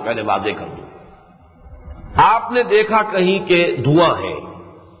مثال سے پہلے واضح کر دوں. آپ نے دیکھا کہیں کہ دھواں ہے،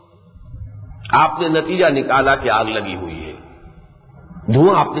 آپ نے نتیجہ نکالا کہ آگ لگی ہوئی ہے.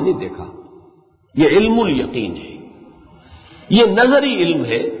 دھواں آپ نے نہیں دیکھا، یہ علم الیقین ہے. یہ نظری علم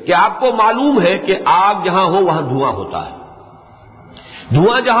ہے کہ آپ کو معلوم ہے کہ آگ جہاں ہو وہاں دھواں ہوتا ہے،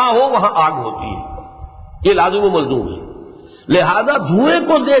 دھواں جہاں ہو وہاں آگ ہوتی ہے. یہ لازم و ملزوم ہے. لہذا دھوئیں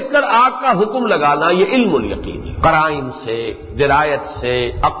کو دیکھ کر آگ کا حکم لگانا یہ علم الیقین ہے. قرائن سے، درایت سے،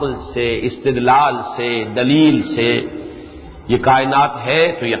 عقل سے، استدلال سے، دلیل سے. یہ کائنات ہے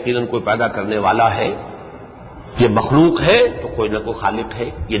تو یقیناً کوئی پیدا کرنے والا ہے، یہ مخلوق ہے تو کوئی نہ کوئی خالق ہے.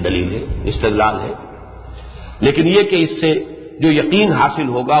 یہ دلیل ہے، استدلال ہے. لیکن یہ کہ اس سے جو یقین حاصل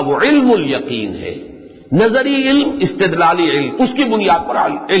ہوگا وہ علم الیقین ہے. نظری علم، استدلالی علم، اس کی بنیاد پر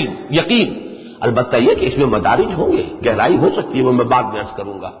علم یقین. البتہ یہ کہ اس میں مدارج ہوں گے، گہرائی ہو سکتی ہے، وہ میں بعد میں عرض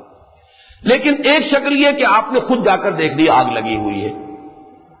کروں گا. لیکن ایک شکل یہ کہ آپ نے خود جا کر دیکھ لی آگ لگی ہوئی ہے،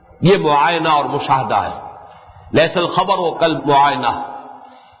 یہ معائنہ اور مشاہدہ ہے. لیس الخبر و کل معائنہ،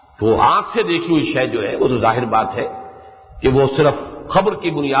 تو آنکھ سے دیکھی ہوئی شے جو ہے وہ تو ظاہر بات ہے کہ وہ صرف خبر کی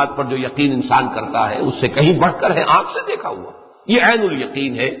بنیاد پر جو یقین انسان کرتا ہے اس سے کہیں بڑھ کر ہے آنکھ سے دیکھا ہوا. یہ عین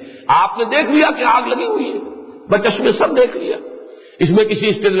الیقین ہے. آپ نے دیکھ لیا کہ آگ لگی ہوئی ہے، بچش میں سب دیکھ لیا. اس میں کسی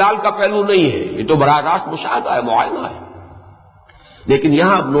استدلال کا پہلو نہیں ہے، یہ تو براہ راست مشاہدہ ہے، معائنہ ہے. لیکن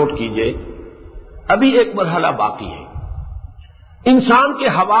یہاں آپ نوٹ کیجئے ابھی ایک مرحلہ باقی ہے. انسان کے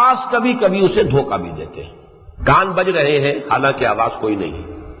حواس کبھی کبھی اسے دھوکہ بھی دیتے ہیں. کان بج رہے ہیں حالانکہ آواز کوئی نہیں ہے،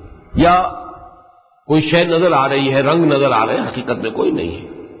 یا کوئی شے نظر آ رہی ہے، رنگ نظر آ رہے ہیں، حقیقت میں کوئی نہیں ہے.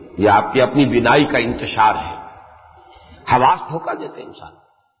 یہ آپ کی اپنی بینائی کا انتشار ہے. حواس دھوکہ دیتے ہیں انسان.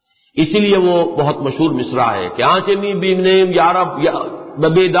 اسی لیے وہ بہت مشہور مصرع ہے کہ آنچے می بیمنیم یا رب یا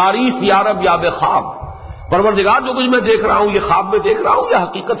بیداریس یا رب یا بے خواب. پروردگار جو کچھ میں دیکھ رہا ہوں یہ خواب میں دیکھ رہا ہوں یا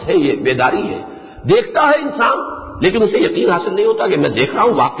حقیقت ہے، یہ بیداری ہے. دیکھتا ہے انسان لیکن اسے یقین حاصل نہیں ہوتا کہ میں دیکھ رہا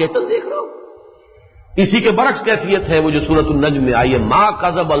ہوں، واقعتاً دیکھ رہا ہوں. اسی کے برعکس کیفیت ہے وہ جو سورۃ النجم میں آئی ہے، ما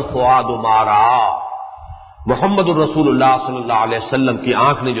کذب الفؤاد ما رأى. محمد الرسول اللہ صلی اللہ علیہ وسلم کی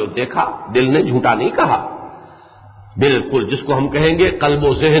آنکھ نے جو دیکھا دل نے جھوٹا نہیں کہا. بالکل جس کو ہم کہیں گے قلب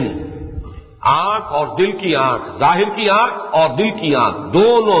و ذہن، آنکھ اور دل کی آنکھ، ظاہر کی آنکھ اور دل کی آنکھ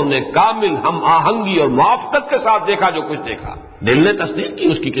دونوں نے کامل ہم آہنگی اور موافقت کے ساتھ دیکھا جو کچھ دیکھا. دل نے تصدیق کی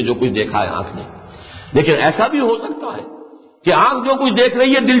اس کی کہ جو کچھ دیکھا ہے آنکھ نے. لیکن ایسا بھی ہو سکتا ہے کہ آنکھ جو کچھ دیکھ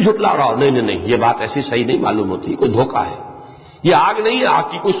رہی ہے دل جھٹلا رہا ہو. نہیں، یہ بات ایسی صحیح نہیں معلوم ہوتی، کوئی دھوکہ ہے. یہ آگ نہیں ہے، آگ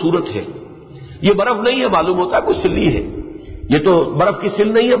کی کوئی صورت ہے. یہ برف نہیں ہے، معلوم ہوتا ہے کوئی سلی ہے. یہ تو برف کی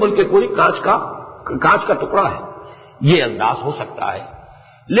سل نہیں ہے بلکہ کوئی کانچ کا ٹکڑا ہے. یہ انداز ہو سکتا ہے.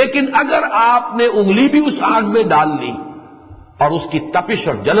 لیکن اگر آپ نے انگلی بھی اس آگ میں ڈال لی اور اس کی تپش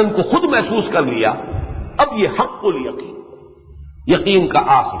اور جلن کو خود محسوس کر لیا، اب یہ حق الیقین، یقین کا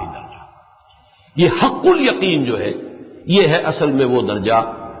آخری درجہ. یہ حق الیقین جو ہے یہ ہے اصل میں وہ درجہ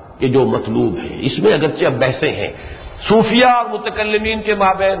کہ جو مطلوب ہے. اس میں اگرچہ اب بحثیں ہیں صوفیہ اور متکلمین کے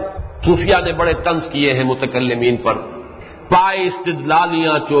مابین. صوفیہ نے بڑے طنز کیے ہیں متکلمین پر. پائے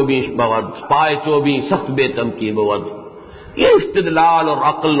استدلالیاں 24 بود، پائے 24 سخت بے تمکی بود. یہ استدلال اور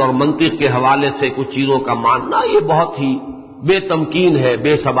عقل اور منطق کے حوالے سے کچھ چیزوں کا ماننا یہ بہت ہی بے تمکین ہے،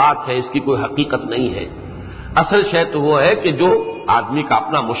 بے ثبات ہے، اس کی کوئی حقیقت نہیں ہے. اصل شے تو وہ ہے کہ جو آدمی کا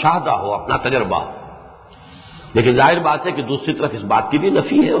اپنا مشاہدہ ہو، اپنا تجربہ ہو. لیکن ظاہر بات ہے کہ دوسری طرف اس بات کی بھی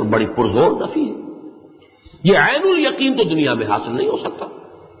نفی ہے اور بڑی پرزور نفی ہے. یہ عین الیقین تو دنیا میں حاصل نہیں ہو سکتا.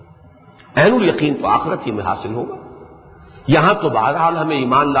 عین الیقین تو آخرت ہی میں حاصل ہوگا. یہاں تو بہرحال ہمیں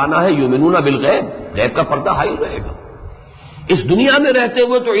ایمان لانا ہے یؤمنون بالغیب، غیب کا پردہ حائل رہے گا۔ اس دنیا میں رہتے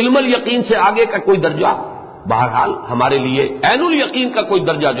ہوئے تو علم الیقین سے آگے کا کوئی درجہ بہرحال ہمارے لیے، عین الیقین کا کوئی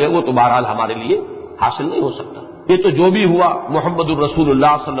درجہ جو ہے وہ تو بہرحال ہمارے لیے حاصل نہیں ہو سکتا۔ یہ تو جو بھی ہوا محمد الرسول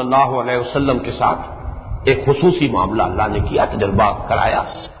اللہ صلی اللہ علیہ وسلم کے ساتھ ایک خصوصی معاملہ اللہ نے کیا، تجربہ کرایا،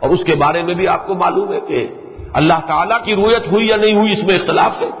 اور اس کے بارے میں بھی آپ کو معلوم ہے کہ اللہ تعالیٰ کی رؤیت ہوئی یا نہیں ہوئی اس میں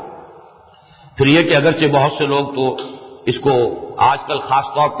اختلاف ہے۔ پھر یہ کہ اگرچہ بہت سے لوگ تو اس کو آج کل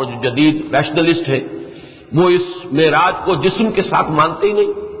خاص طور پر جو جدید ریشنلسٹ ہے وہ اس معراج کو جسم کے ساتھ مانتے ہی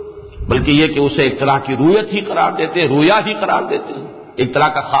نہیں، بلکہ یہ کہ اسے ایک طرح کی رؤیت ہی قرار دیتے ہیں، رویا ہی قرار دیتے ہیں، ایک طرح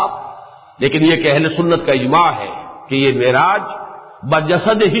کا خواب۔ لیکن یہ کہ اہل سنت کا اجماع ہے کہ یہ معراج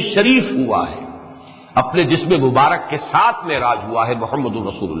بجسد ہی شریف ہوا ہے، اپنے جسم مبارک کے ساتھ معراج ہوا ہے محمد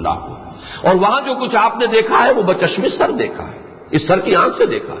الرسول اللہ کو، اور وہاں جو کچھ آپ نے دیکھا ہے وہ بچشم سر دیکھا ہے، اس سر کی آنکھ سے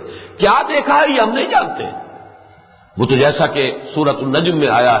دیکھا ہے۔ کیا دیکھا ہے یہ ہم نہیں جانتے، وہ تو جیسا کہ سورۃ النجم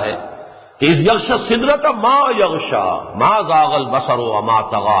میں آیا ہے کہ اذ یغشی السدرۃ ما یغشی ما زاغ البصر وما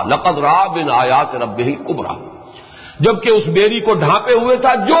طغی لقد رأى من آیات ربہ الکبریٰ، جبکہ اس بیری کو ڈھانپے ہوئے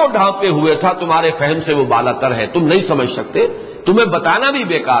تھا، جو ڈھانپے ہوئے تھا تمہارے فہم سے وہ بالا تر ہے، تم نہیں سمجھ سکتے، تمہیں بتانا بھی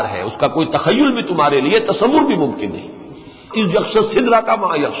بیکار ہے، اس کا کوئی تخیل بھی تمہارے لیے تصور بھی ممکن نہیں۔ اذ یغشی السدرۃ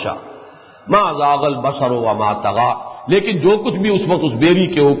ما یغشی ما زاغ البصر وما طغی، لیکن جو کچھ بھی اس وقت اس بیری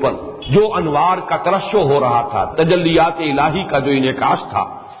کے اوپر جو انوار کا ترشح ہو رہا تھا، تجلیات الہی کا جو انعکاس تھا،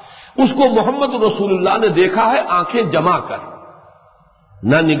 اس کو محمد رسول اللہ نے دیکھا ہے آنکھیں جما کر،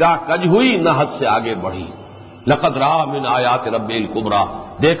 نہ نگاہ کج ہوئی نہ حد سے آگے بڑھی۔ لقد رأى من آیات رب الکبریٰ،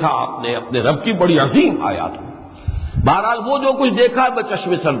 دیکھا آپ نے اپنے رب کی بڑی عظیم آیات۔ بہرحال وہ جو کچھ دیکھا ہے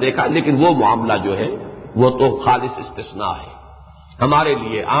بچشم سر دیکھا، لیکن وہ معاملہ جو ہے وہ تو خالص استثناء ہے ہمارے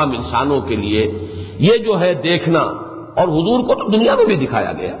لیے، عام انسانوں کے لیے یہ جو ہے دیکھنا، اور حضور کو تو دنیا میں بھی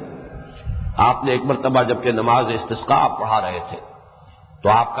دکھایا گیا۔ آپ نے ایک مرتبہ جبکہ نماز استسقاء آپ پڑھا رہے تھے تو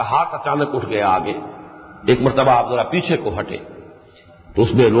آپ کا ہاتھ اچانک اٹھ گیا آگے، ایک مرتبہ آپ ذرا پیچھے کو ہٹے تو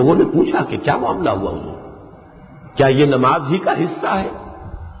اس میں لوگوں نے پوچھا کہ کیا معاملہ ہوا حضور، کیا یہ نماز ہی کا حصہ ہے؟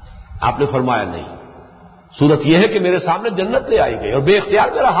 آپ نے فرمایا نہیں، صورت یہ ہے کہ میرے سامنے جنت لے آئی گئی اور بے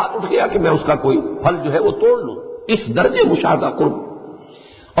اختیار میرا ہاتھ اٹھ گیا کہ میں اس کا کوئی پھل جو ہے وہ توڑ لوں، اس درجے مشاہدہ قرب،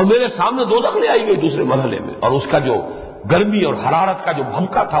 اور میرے سامنے دوزخ لے آئی گئی دوسرے مرحلے میں، اور اس کا جو گرمی اور حرارت کا جو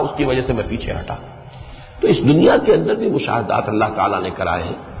بھمکا تھا اس کی وجہ سے میں پیچھے ہٹا۔ تو اس دنیا کے اندر بھی مشاہدات اللہ تعالیٰ نے کرائے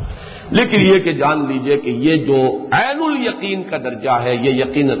ہیں، لیکن یہ کہ جان لیجئے کہ یہ جو عین الیقین کا درجہ ہے یہ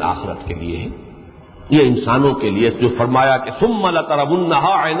یقیناً آخرت کے لیے ہے، یہ انسانوں کے لیے جو فرمایا کہ ثم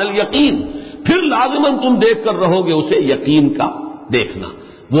لترونها عین الیقین، پھر لازماً تم دیکھ کر رہو گے اسے یقین کا دیکھنا،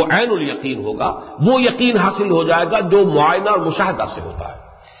 وہ عین الیقین ہوگا، وہ یقین حاصل ہو جائے گا جو معائنہ اور مشاہدہ سے ہوتا ہے۔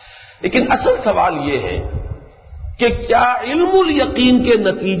 لیکن اصل سوال یہ ہے کہ کیا علم الیقین کے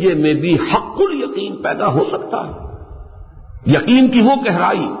نتیجے میں بھی حق الیقین پیدا ہو سکتا ہے؟ یقین کی وہ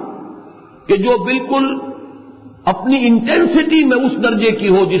گہرائی کہ جو بالکل اپنی انٹینسٹی میں اس درجے کی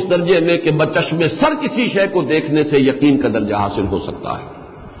ہو جس درجے میں کہ بچشم سر کسی شے کو دیکھنے سے یقین کا درجہ حاصل ہو سکتا ہے،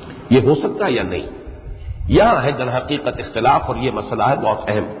 یہ ہو سکتا ہے یا نہیں؟ یہاں ہے در حقیقت اختلاف، اور یہ مسئلہ ہے بہت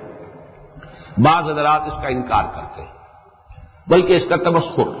اہم۔ بعض حضرات اس کا انکار کرتے ہیں، بلکہ اس کا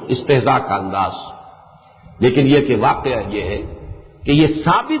تمسخر، استہزاء کا انداز، لیکن یہ کہ واقعہ یہ ہے کہ یہ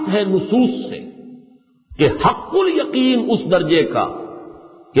ثابت ہے نصوص سے کہ حق الیقین اس درجے کا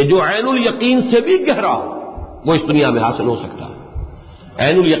کہ جو عین الیقین سے بھی گہرا ہو وہ اس دنیا میں حاصل ہو سکتا ہے۔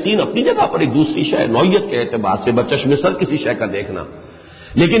 عین الیقین اپنی جگہ پر ایک دوسری شے، نوعیت کے اعتبار سے بچشم سر کسی شے کا دیکھنا،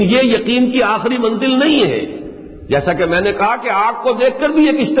 لیکن یہ یقین کی آخری منزل نہیں ہے۔ جیسا کہ میں نے کہا کہ آگ کو دیکھ کر بھی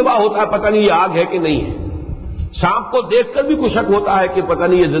ایک اشتباہ ہوتا ہے، پتہ نہیں یہ آگ ہے کہ نہیں ہے، سانپ کو دیکھ کر بھی کوئی شک ہوتا ہے کہ پتہ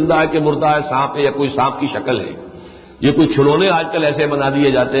نہیں یہ زندہ ہے کہ مردہ ہے، سانپ ہے یا کوئی سانپ کی شکل ہے۔ یہ کوئی کھلونے آج کل ایسے بنا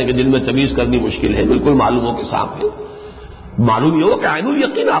دیے جاتے ہیں کہ جن میں تمیز کرنی مشکل ہے، بالکل معلوم ہو کہ سانپ ہے۔ معلوم یہ ہو کہ عین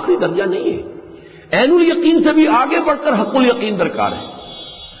الیقین آخری درجہ نہیں ہے، عین الیقین سے بھی آگے بڑھ کر حق الیقین درکار ہے۔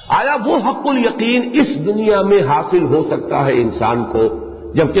 آیا وہ حق الیقین اس دنیا میں حاصل ہو سکتا ہے انسان کو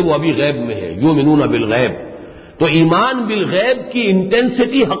جبکہ وہ ابھی غیب میں ہے؟ یؤمنون بالغیب، تو ایمان بالغیب کی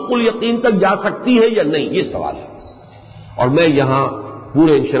انٹینسٹی حق الیقین تک جا سکتی ہے یا نہیں، یہ سوال ہے۔ اور میں یہاں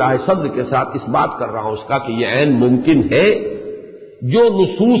پورے انشراح صدر کے ساتھ اس بات کر رہا ہوں اس کا کہ یہ عین ممکن ہے جو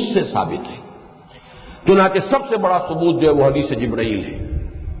نصوص سے ثابت ہے۔ چنانچہ سب سے بڑا ثبوت جو ہے وہ حدیث جبرائیل ہے۔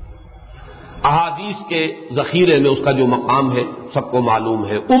 احادیث کے ذخیرے میں اس کا جو مقام ہے سب کو معلوم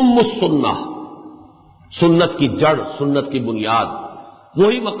ہے، ام السنہ، سنت کی جڑ، سنت کی بنیاد،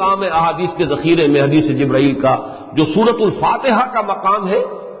 وہی مقام ہے احادیث کے ذخیرے میں حدیث جبرائیل کا جو سورۃ الفاتحہ کا مقام ہے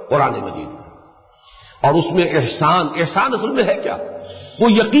قرآن مجید، اور اس میں احسان اصل میں ہے کیا؟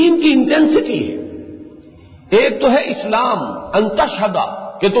 وہ یقین کی انٹینسٹی ہے۔ ایک تو ہے اسلام، ان تشہد،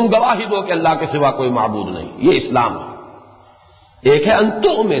 کہ تم گواہی دو کہ اللہ کے سوا کوئی معبود نہیں، یہ اسلام ہے۔ ایک ہے ان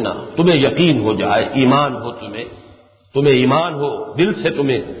تؤمنا، تمہیں یقین ہو جائے، ایمان ہو تمہیں ایمان ہو، دل سے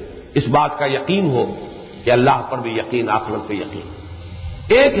تمہیں اس بات کا یقین ہو کہ اللہ پر بھی یقین، آخرت پہ یقین۔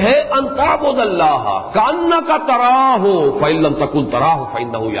 ایک ہے ان تعبد اللہ کانک تراہ فإن لم تکن تراہ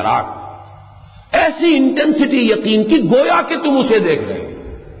فإنہ یراک، ایسی انٹینسٹی یقین کی گویا کہ تم اسے دیکھ رہے ہو۔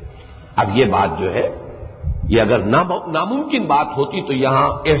 اب یہ بات جو ہے، یہ اگر ناممکن بات ہوتی تو یہاں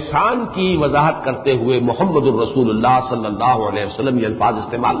احسان کی وضاحت کرتے ہوئے محمد الرسول اللہ صلی اللہ علیہ وسلم یہ الفاظ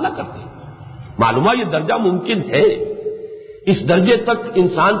استعمال نہ کرتے۔ معلوم ہے یہ درجہ ممکن ہے، اس درجے تک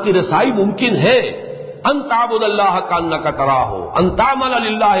انسان کی رسائی ممکن ہے۔ ان تعبد اللہ کانک تراہ، ان تعمل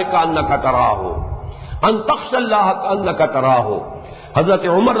للہ کانک تراہ، ان تخشى اللہ کانک تراہ۔ حضرت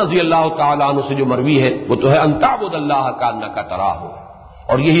عمر رضی اللہ تعالی عنہ سے جو مروی ہے وہ تو ہے ان تعبد اللہ کانک تراہ،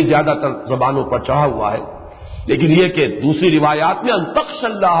 اور یہی زیادہ تر زبانوں پر چڑھا ہوا ہے۔ لیکن یہ کہ دوسری روایات میں ان تخشى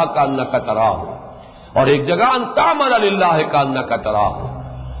اللہ کانک تراہ، اور ایک جگہ ان تعمل للہ کانک تراہ،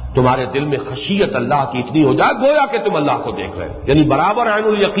 تمہارے دل میں خشیت اللہ کی اتنی ہو جائے گویا کہ تم اللہ کو دیکھ رہے ہو، یعنی برابر عین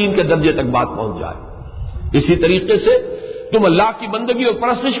الیقین کے درجے تک بات پہنچ جائے۔ اسی طریقے سے تم اللہ کی بندگی اور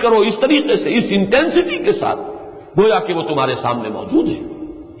پرستش کرو اس طریقے سے، اس انٹینسٹی کے ساتھ گویا کہ وہ تمہارے سامنے موجود ہے۔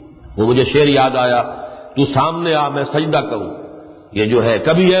 وہ مجھے شعر یاد آیا، تو سامنے آ میں سجدہ کروں، یہ جو ہے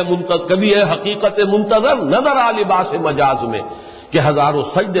کبھی ہے حقیقت منتظر نظر آ لباس مجاز میں، کہ ہزاروں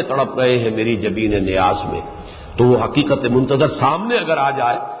سجدے تڑپ رہے ہیں میری جبین نیاز میں۔ تو وہ حقیقت منتظر سامنے اگر آ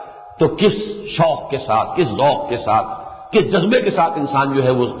جائے تو کس شوق کے ساتھ، کس ذوق کے ساتھ، کس جذبے کے ساتھ انسان جو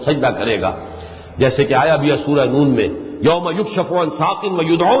ہے وہ سجدہ کرے گا۔ جیسے کہ آیا بھی ہے سورہ نون میں، یوم یکشف عن ساق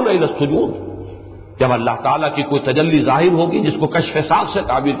ویدعون الی السجود، جب اللہ تعالیٰ کی کوئی تجلی ظاہر ہوگی جس کو کشف ساق سے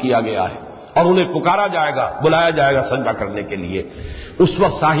تعبیر کیا گیا ہے، اور انہیں پکارا جائے گا، بلایا جائے گا سجدہ کرنے کے لیے، اس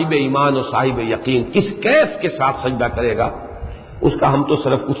وقت صاحب ایمان اور صاحب یقین کس کیف کے ساتھ سجدہ کرے گا، اس کا ہم تو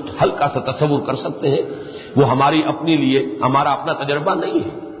صرف کچھ ہلکا سا تصور کر سکتے ہیں۔ وہ ہماری اپنے لیے ہمارا اپنا تجربہ نہیں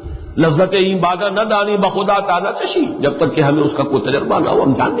ہے۔ لذت این بادہ نہ دانی بخدا تازہ چشی، جب تک کہ ہمیں اس کا کوئی تجربہ نہ ہو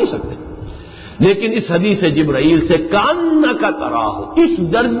ہم جان نہیں سکتے۔ لیکن اس حدیث جبرائیل سے کانک تراہ، اس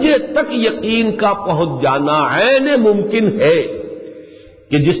درجے تک یقین کا پہنچ جانا عین ممکن ہے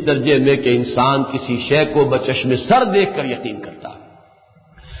کہ جس درجے میں کہ انسان کسی شے کو بچشم سر دیکھ کر یقین کرتا ہے۔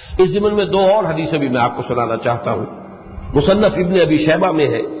 اس ضمن میں دو اور حدیثیں بھی میں آپ کو سنانا چاہتا ہوں۔ مصنف ابن ابی شیبہ میں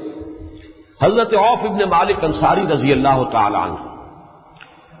ہے، حضرت عوف ابن مالک انصاری رضی اللہ تعالی عنہ،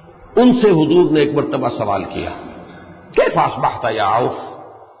 ان سے حضور نے ایک مرتبہ سوال کیا، کیف اصبحت یا عوف،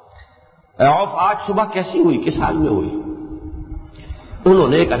 اے عوف آج صبح کیسی ہوئی، کس حال میں ہوئی؟ انہوں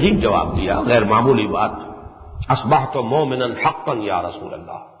نے ایک عجیب جواب دیا، غیر معمولی بات، اصبحت مومنا حقا یا رسول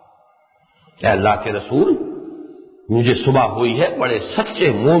اللہ، کہ اللہ کے رسول مجھے صبح ہوئی ہے بڑے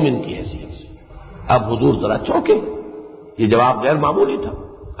سچے مومن کی حیثیت سے۔ اب حضور ذرا چونکے، یہ جواب غیر معمولی تھا۔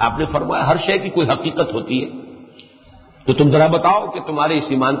 آپ نے فرمایا ہر شے کی کوئی حقیقت ہوتی ہے، تو تم ذرا بتاؤ کہ تمہارے اس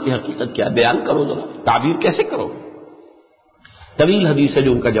ایمان کی حقیقت کیا، بیان کرو، ذرا تعبیر کیسے کرو۔ طویل حدیث ہے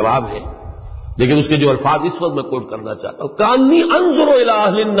جو ان کا جواب ہے، لیکن اس کے جو الفاظ اس وقت میں کوٹ کرنا چاہتا ہوں، کانی انظر الی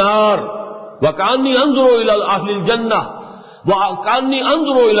اہل النار وکانی انظر الی اہل الجنہ وکانی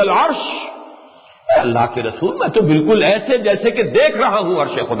انظر الی العرش، اے اللہ کے رسول میں تو بالکل ایسے جیسے کہ دیکھ رہا ہوں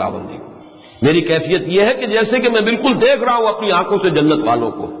عرش خداوندی کو، میری کیفیت یہ ہے کہ جیسے کہ میں بالکل دیکھ رہا ہوں اپنی آنکھوں سے جنت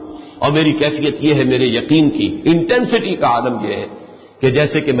والوں کو، اور میری کیفیت یہ ہے، میرے یقین کی انٹینسٹی کا عالم یہ ہے کہ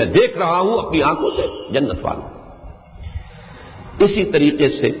جیسے کہ میں دیکھ رہا ہوں اپنی آنکھوں سے جنت والوں کو۔ اسی طریقے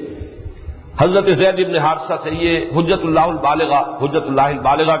سے حضرت زید بن حارثہ سے یہ حجت اللہ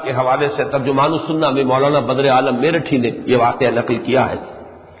البالغہ کے حوالے سے ترجمان السنہ میں مولانا بدر عالم میرٹھی نے یہ واقعہ نقل کیا ہے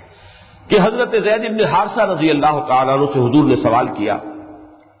کہ حضرت زید بن حارثہ رضی اللہ تعالیٰ عنہ سے حضور نے سوال کیا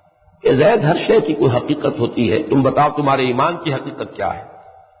کہ زید ہر شے کی کوئی حقیقت ہوتی ہے، تم بتاؤ تمہارے ایمان کی حقیقت کیا ہے؟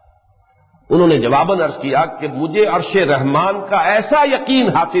 انہوں نے جواباً عرض کیا کہ مجھے عرش رحمان کا ایسا یقین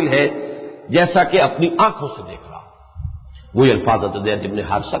حاصل ہے جیسا کہ اپنی آنکھوں سے دیکھ رہا ہوں۔ وہی الفاظ حضرت زید بن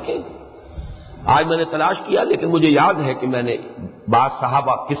حارثہ کے آج میں نے تلاش کیا، لیکن مجھے یاد ہے کہ میں نے بعض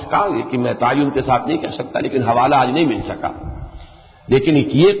صحابہ کس کا، کہ میں تعین کے ساتھ نہیں کہہ سکتا، لیکن حوالہ آج نہیں مل سکا، لیکن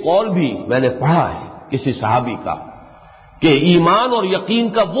یہ قول بھی میں نے پڑھا ہے کسی صحابی کا کہ ایمان اور یقین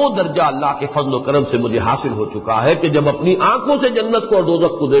کا وہ درجہ اللہ کے فضل و کرم سے مجھے حاصل ہو چکا ہے کہ جب اپنی آنکھوں سے جنت کو اور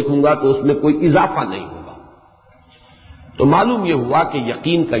دوزخ کو دیکھوں گا تو اس میں کوئی اضافہ نہیں ہوگا۔ تو معلوم یہ ہوا کہ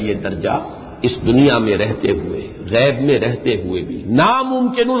یقین کا یہ درجہ اس دنیا میں رہتے ہوئے، غیب میں رہتے ہوئے بھی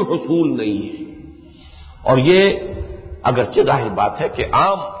ناممکن الحصول نہیں ہے، اور یہ اگرچہ ظاہر بات ہے کہ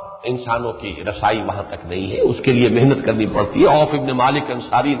عام انسانوں کی رسائی وہاں تک نہیں ہے، اس کے لیے محنت کرنی پڑتی ہے۔ عوف ابن مالک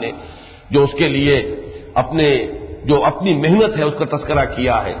انصاری نے جو اس کے لیے اپنی محنت ہے اس کا تذکرہ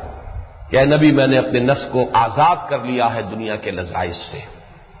کیا ہے کہ اے نبی میں نے اپنے نفس کو آزاد کر لیا ہے دنیا کے لذائذ سے،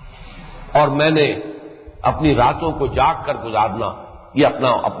 اور میں نے اپنی راتوں کو جاگ کر گزارنا یہ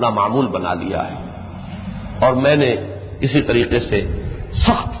اپنا معمول بنا لیا ہے. اور میں نے اسی طریقے سے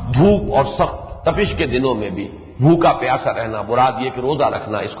سخت دھوپ اور سخت تپش کے دنوں میں بھی بھوکا پیاسا رہنا، مراد یہ کہ روزہ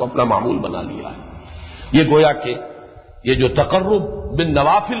رکھنا، اس کو اپنا معمول بنا لیا ہے. یہ گویا کہ یہ جو تقرب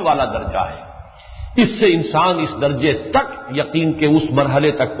بالنوافل والا درجہ ہے، اس سے انسان اس درجے تک یقین کے اس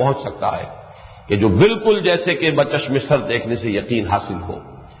مرحلے تک پہنچ سکتا ہے کہ جو بالکل جیسے کہ بچشم سر دیکھنے سے یقین حاصل ہو.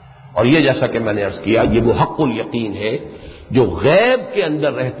 اور یہ جیسا کہ میں نے عرض کیا، یہ وہ حق الیقین ہے جو غیب کے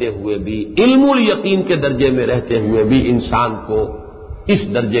اندر رہتے ہوئے بھی، علم الیقین کے درجے میں رہتے ہوئے بھی انسان کو اس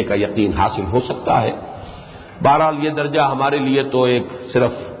درجے کا یقین حاصل ہو سکتا ہے. بہرحال یہ درجہ ہمارے لیے تو ایک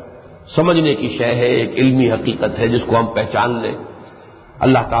صرف سمجھنے کی شے ہے، ایک علمی حقیقت ہے جس کو ہم پہچان لیں.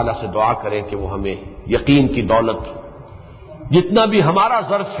 اللہ تعالیٰ سے دعا کریں کہ وہ ہمیں یقین کی دولت جتنا بھی ہمارا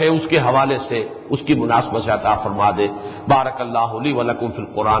ظرف ہے اس کے حوالے سے اس کی مناسبت سے عطا فرما دے. بارک اللہ لی ولکم فی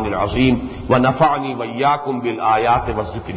القرآن العظیم ونفعنی وإیاکم بالآیات والذکر